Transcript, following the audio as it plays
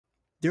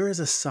There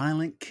is a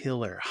silent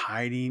killer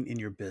hiding in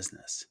your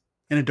business.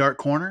 In a dark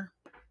corner,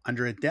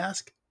 under a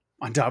desk,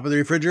 on top of the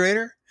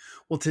refrigerator?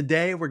 Well,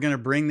 today we're going to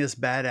bring this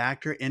bad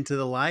actor into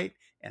the light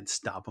and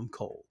stop him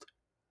cold.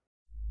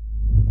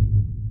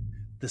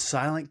 The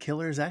silent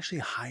killer is actually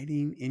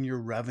hiding in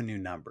your revenue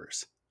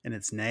numbers, and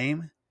its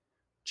name,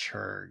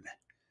 churn.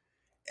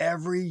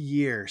 Every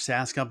year,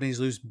 SaaS companies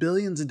lose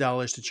billions of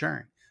dollars to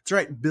churn. That's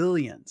right,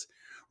 billions.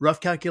 Rough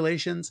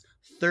calculations,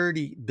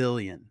 30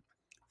 billion.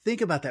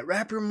 Think about that.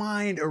 Wrap your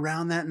mind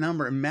around that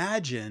number.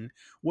 Imagine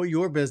what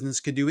your business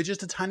could do with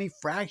just a tiny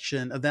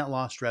fraction of that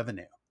lost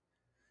revenue.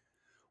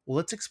 Well,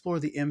 let's explore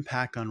the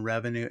impact on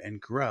revenue and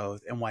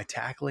growth and why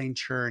tackling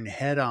churn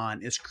head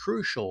on is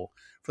crucial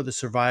for the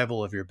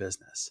survival of your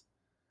business.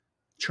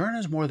 Churn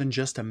is more than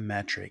just a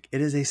metric.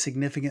 It is a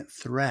significant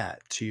threat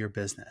to your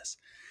business.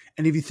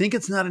 And if you think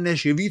it's not an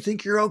issue, if you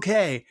think you're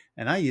okay,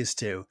 and I used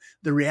to,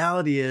 the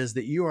reality is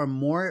that you are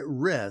more at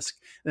risk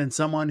than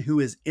someone who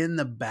is in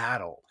the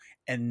battle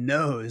and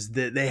knows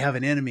that they have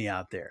an enemy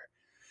out there.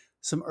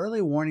 Some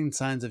early warning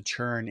signs of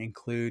churn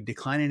include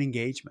declining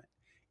engagement,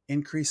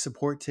 increased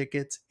support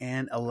tickets,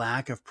 and a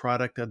lack of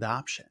product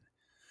adoption.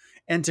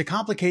 And to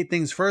complicate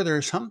things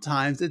further,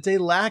 sometimes it's a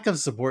lack of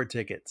support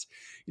tickets.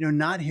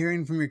 Not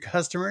hearing from your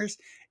customers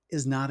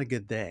is not a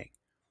good thing.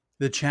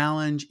 The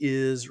challenge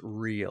is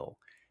real.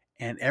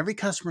 And every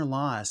customer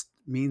lost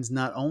means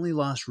not only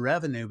lost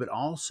revenue, but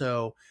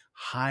also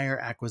higher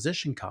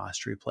acquisition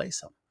costs to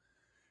replace them.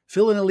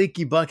 Filling a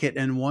leaky bucket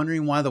and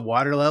wondering why the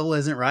water level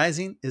isn't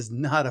rising is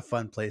not a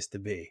fun place to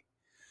be.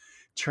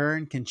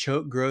 Churn can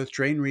choke growth,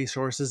 drain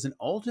resources, and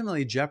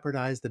ultimately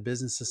jeopardize the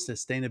business's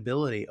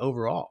sustainability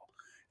overall.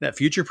 That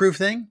future-proof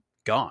thing,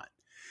 gone.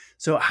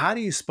 So how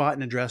do you spot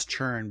and address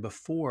churn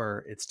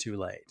before it's too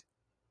late?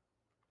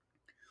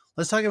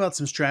 Let's talk about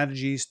some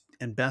strategies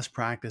and best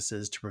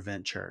practices to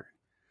prevent churn.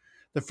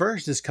 The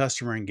first is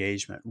customer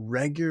engagement.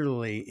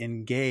 Regularly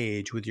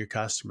engage with your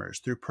customers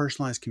through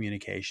personalized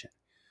communication.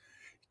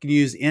 You can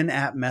use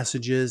in-app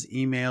messages,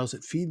 emails,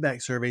 and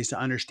feedback surveys to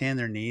understand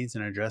their needs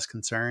and address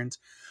concerns.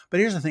 But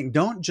here's the thing,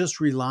 don't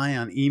just rely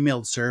on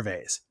emailed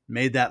surveys.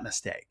 Made that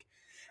mistake.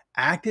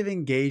 Active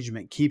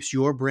engagement keeps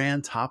your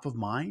brand top of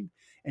mind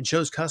and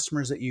shows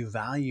customers that you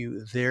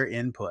value their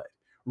input.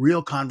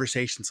 Real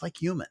conversations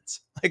like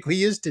humans, like we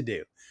used to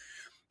do.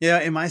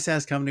 In my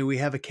SaaS company, we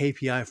have a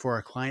KPI for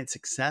our client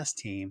success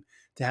team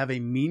to have a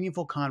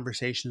meaningful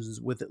conversations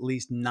with at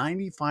least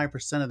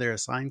 95% of their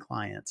assigned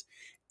clients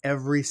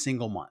every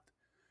single month.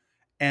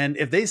 And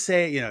if they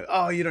say,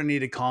 oh, you don't need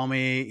to call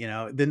me,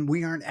 then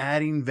we aren't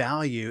adding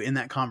value in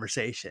that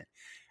conversation.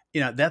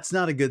 That's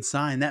not a good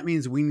sign. That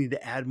means we need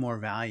to add more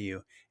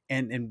value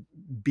and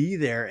be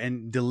there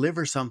and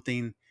deliver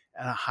something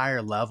at a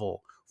higher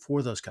level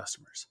for those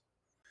customers.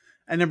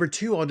 And number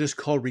two, I'll just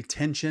call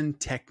retention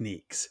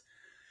techniques.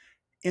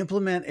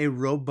 Implement a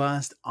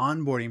robust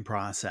onboarding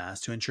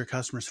process to ensure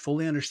customers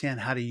fully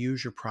understand how to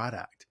use your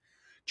product.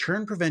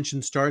 Churn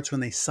prevention starts when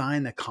they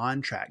sign the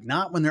contract,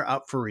 not when they're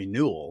up for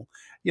renewal.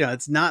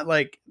 It's not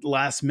like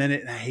last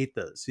minute, and I hate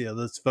those.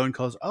 Those phone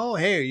calls, oh,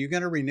 hey, are you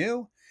going to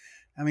renew?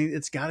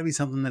 It's got to be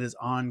something that is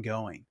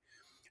ongoing.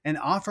 And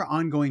offer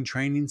ongoing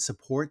training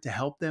support to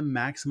help them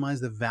maximize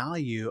the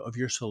value of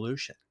your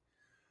solution.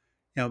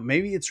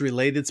 Maybe it's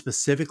related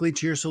specifically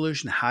to your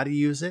solution, how to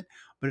use it,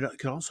 but it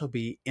could also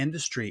be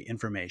industry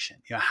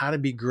information, how to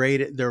be great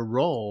at their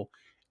role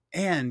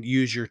and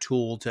use your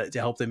tool to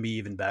help them be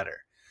even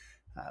better.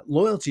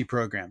 Loyalty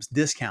programs,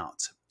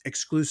 discounts,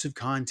 exclusive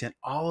content,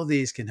 all of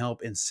these can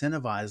help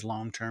incentivize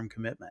long-term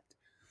commitment.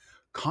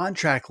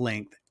 Contract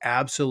length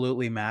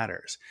absolutely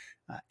matters.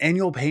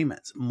 Annual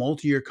payments,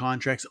 multi-year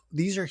contracts,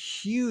 these are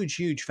huge,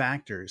 huge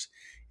factors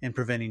in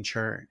preventing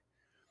churn.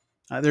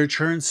 There are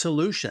churn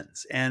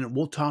solutions, and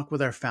we'll talk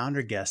with our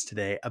founder guest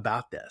today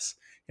about this.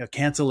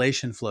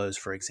 Cancellation flows,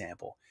 for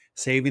example,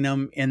 saving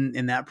them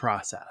in that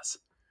process.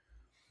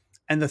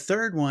 And the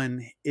third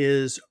one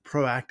is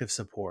proactive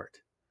support.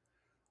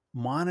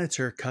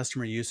 Monitor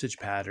customer usage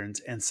patterns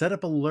and set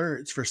up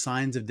alerts for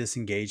signs of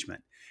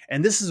disengagement.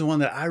 And this is one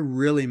that I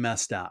really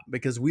messed up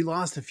because we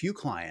lost a few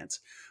clients,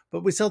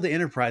 but we sold to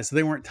enterprise, so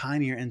they weren't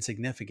tiny or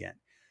insignificant.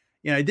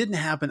 It didn't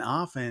happen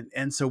often,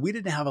 and so we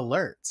didn't have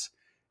alerts.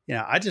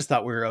 I just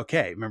thought we were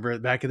okay. Remember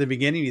back at the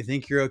beginning, you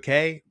think you're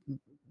okay?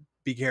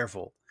 Be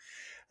careful.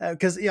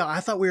 Because, I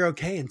thought we were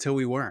okay until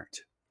we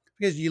weren't.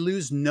 Because you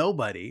lose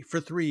nobody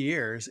for 3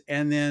 years,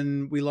 and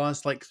then we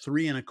lost like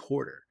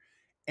 3.25.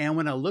 And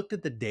when I looked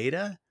at the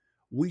data,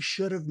 we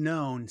should have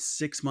known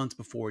 6 months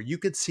before. You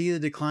could see the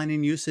decline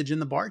in usage in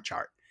the bar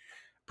chart.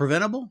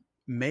 Preventable?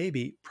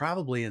 Maybe,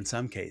 probably in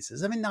some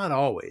cases. Not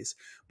always,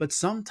 but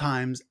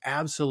sometimes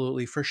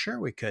absolutely for sure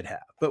we could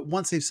have. But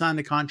once they've signed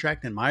the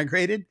contract and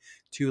migrated,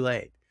 too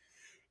late.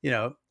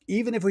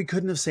 Even if we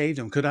couldn't have saved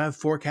them, could I have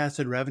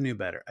forecasted revenue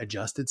better,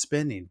 adjusted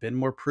spending, been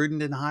more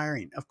prudent in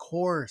hiring? Of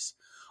course,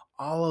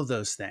 all of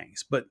those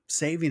things, but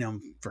saving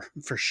them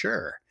for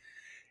sure.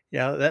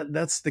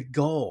 That's the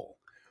goal.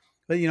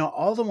 But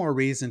all the more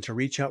reason to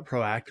reach out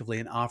proactively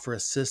and offer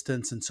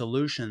assistance and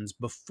solutions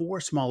before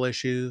small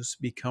issues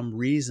become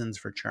reasons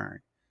for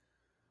churn.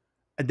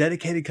 A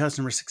dedicated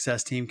customer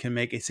success team can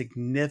make a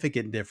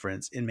significant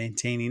difference in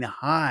maintaining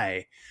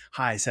high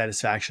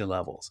satisfaction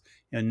levels,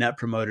 net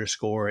promoter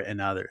score and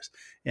others.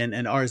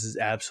 And ours is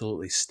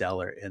absolutely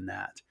stellar in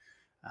that.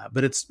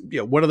 But it's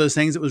one of those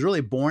things that was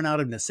really born out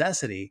of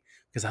necessity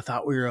because I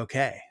thought we were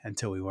okay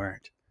until we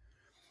weren't.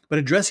 But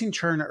addressing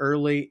churn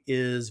early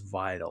is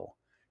vital.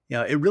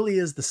 It really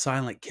is the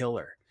silent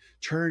killer.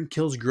 Churn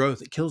kills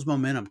growth, it kills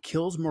momentum,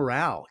 kills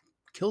morale,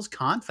 kills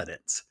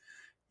confidence,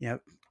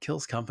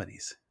 kills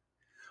companies.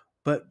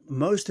 But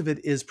most of it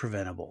is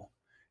preventable.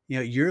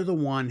 You're the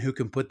one who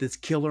can put this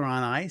killer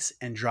on ice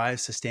and drive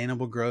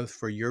sustainable growth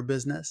for your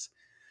business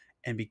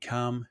and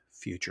become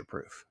future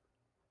proof.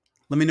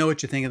 Let me know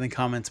what you think in the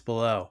comments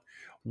below.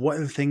 What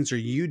things are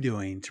you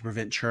doing to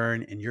prevent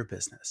churn in your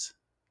business?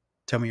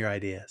 Tell me your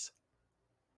ideas.